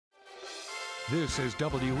This is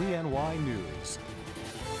WENY News.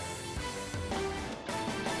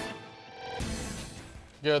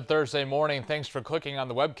 Good Thursday morning. Thanks for clicking on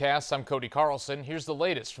the webcast. I'm Cody Carlson. Here's the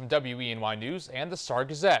latest from WENY News and the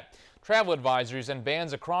Star-Gazette. Travel advisories and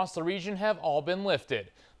bans across the region have all been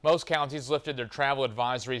lifted. Most counties lifted their travel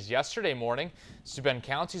advisories yesterday morning. Steuben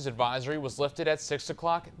County's advisory was lifted at 6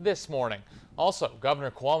 o'clock this morning. Also,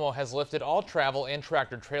 Governor Cuomo has lifted all travel and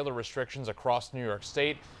tractor-trailer restrictions across New York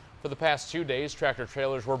State. For the past 2 days,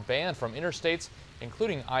 tractor-trailers were banned from interstates,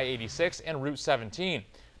 including I-86 and Route 17.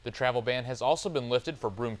 The travel ban has also been lifted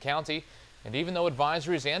for Broome County, and even though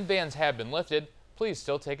advisories and bans have been lifted, please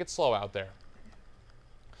still take it slow out there.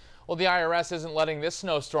 Well, the IRS isn't letting this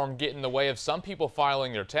snowstorm get in the way of some people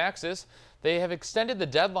filing their taxes. They have extended the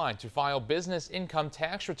deadline to file business income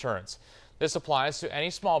tax returns. This applies to any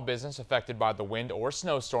small business affected by the wind or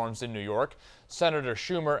snowstorms in New York. Senator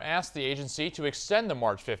Schumer asked the agency to extend the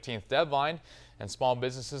March 15th deadline, and small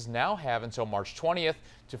businesses now have until March 20th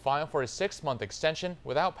to file for a 6-month extension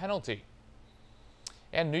without penalty.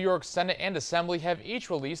 And New York Senate and Assembly have each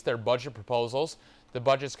released their budget proposals. The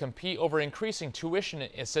budgets compete over increasing tuition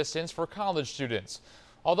assistance for college students.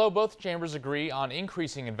 Although both chambers agree on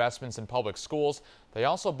increasing investments in public schools, they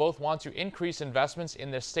also both want to increase investments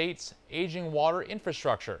in the state's aging water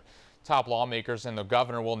infrastructure. Top lawmakers and the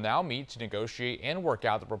governor will now meet to negotiate and work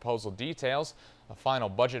out the proposal details. A final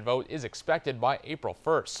budget vote is expected by April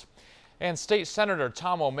 1st. And State Senator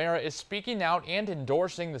Tom O'Mara is speaking out and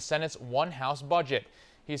endorsing the Senate's one-house budget.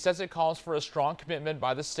 He says it calls for a strong commitment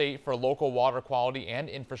by the state for local water quality and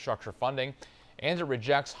infrastructure funding, and it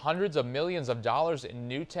rejects hundreds of millions of dollars in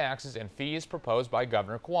new taxes and fees proposed by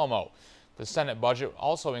Governor Cuomo. The Senate budget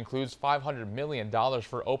also includes $500 million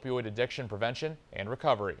for opioid addiction prevention and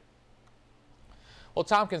recovery. Well,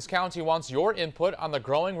 Tompkins County wants your input on the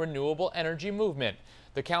growing renewable energy movement.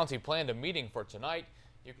 The county planned a meeting for tonight.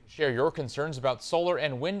 You can share your concerns about solar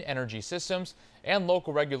and wind energy systems and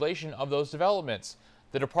local regulation of those developments.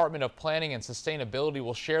 The Department of Planning and Sustainability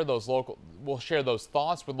will share those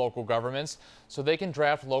thoughts with local governments so they can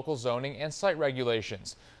draft local zoning and site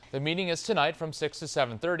regulations. The meeting is tonight from 6 to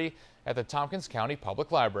 7:30 at the Tompkins County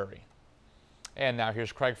Public Library. And now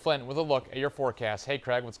here's Craig Flint with a look at your forecast. Hey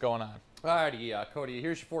Craig, what's going on? Alrighty, Cody,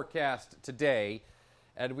 here's your forecast today.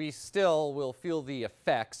 And we still will feel the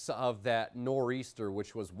effects of that nor'easter,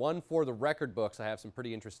 which was one for the record books. I have some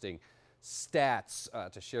pretty interesting stats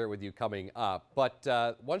to share with you coming up. But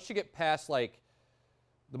once you get past like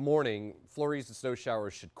the morning, flurries and snow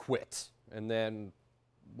showers should quit, and then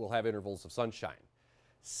we'll have intervals of sunshine.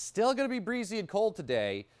 Still going to be breezy and cold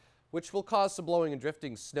today, which will cause some blowing and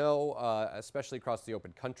drifting snow, especially across the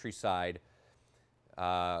open countryside,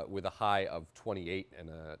 with a high of 28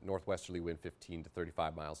 and a northwesterly wind 15 to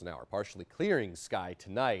 35 miles an hour. Partially clearing sky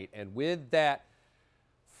tonight, and with that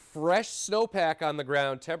fresh snowpack on the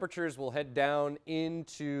ground, temperatures will head down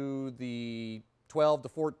into the 12 to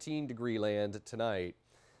 14 degree land tonight,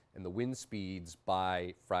 and the wind speeds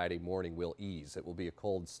by Friday morning will ease. It will be a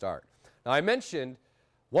cold start. Now, I mentioned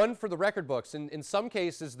one for the record books. In some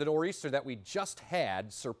cases, the nor'easter that we just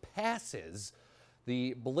had surpasses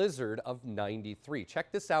the blizzard of '93.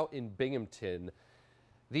 Check this out in Binghamton.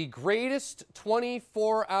 The greatest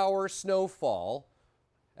 24-hour snowfall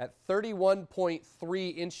at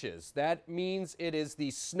 31.3 inches. That means it is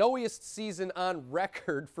the snowiest season on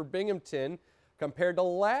record for Binghamton compared to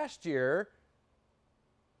last year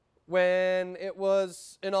when it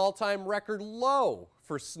was an all-time record low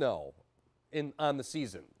for snow on the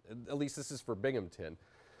season. At least this is for Binghamton.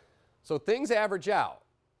 So things average out.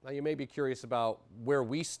 Now you may be curious about where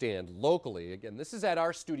we stand locally. Again, this is at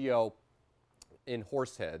our studio in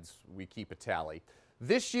Horseheads. We keep a tally.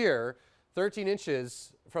 This year, 13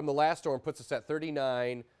 inches from the last storm puts us at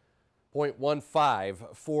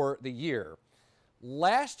 39.15 for the year.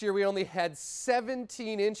 Last year, we only had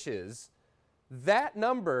 17 inches. That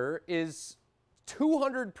number is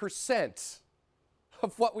 200%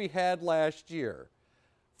 of what we had last year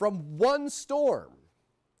from one storm.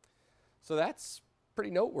 So that's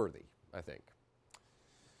pretty noteworthy, I think.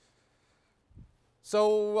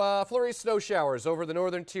 So flurries, snow showers over the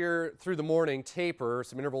northern tier through the morning, taper,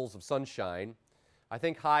 some intervals of sunshine. I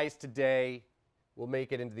think highs today will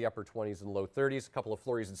make it into the upper 20s and low 30s. A couple of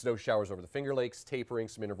flurries and snow showers over the Finger Lakes, tapering,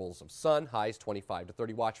 some intervals of sun, highs 25 to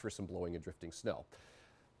 30. Watch for some blowing and drifting snow.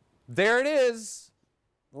 There it is,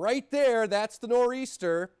 right there. That's the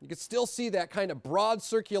nor'easter. You can still see that kind of broad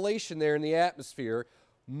circulation there in the atmosphere.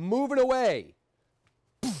 Moving away.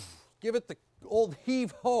 Give it the old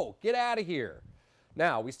heave-ho. Get out of here.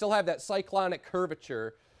 Now, we still have that cyclonic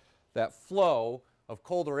curvature, that flow of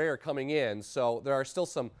colder air coming in, so there are still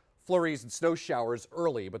some flurries and snow showers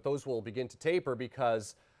early, but those will begin to taper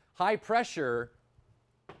because high pressure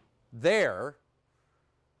there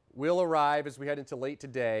will arrive as we head into late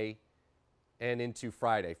today and into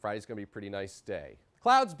Friday. Friday's going to be a pretty nice day.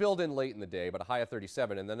 Clouds build in late in the day, but a high of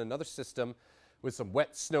 37, and then another system with some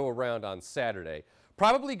wet snow around on Saturday.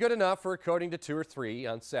 Probably good enough for a coating to 2 or 3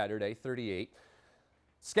 on Saturday, 38.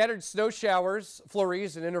 Scattered snow showers,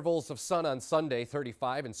 flurries, and intervals of sun on Sunday,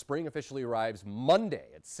 35, and spring officially arrives Monday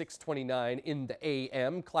at 6:29 in the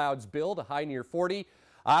a.m. Clouds build, a high near 40.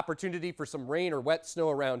 Opportunity for some rain or wet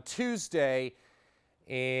snow around Tuesday,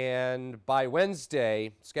 and by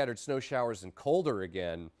Wednesday, scattered snow showers and colder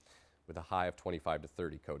again with a high of 25 to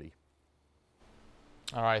 30, Cody.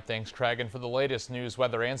 All right, thanks, Craig. And for the latest news,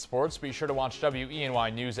 weather, and sports, be sure to watch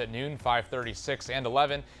WENY News at noon, 5:30, 6, and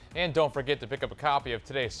 11. And don't forget to pick up a copy of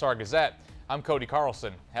today's Star Gazette. I'm Cody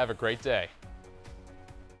Carlson. Have a great day.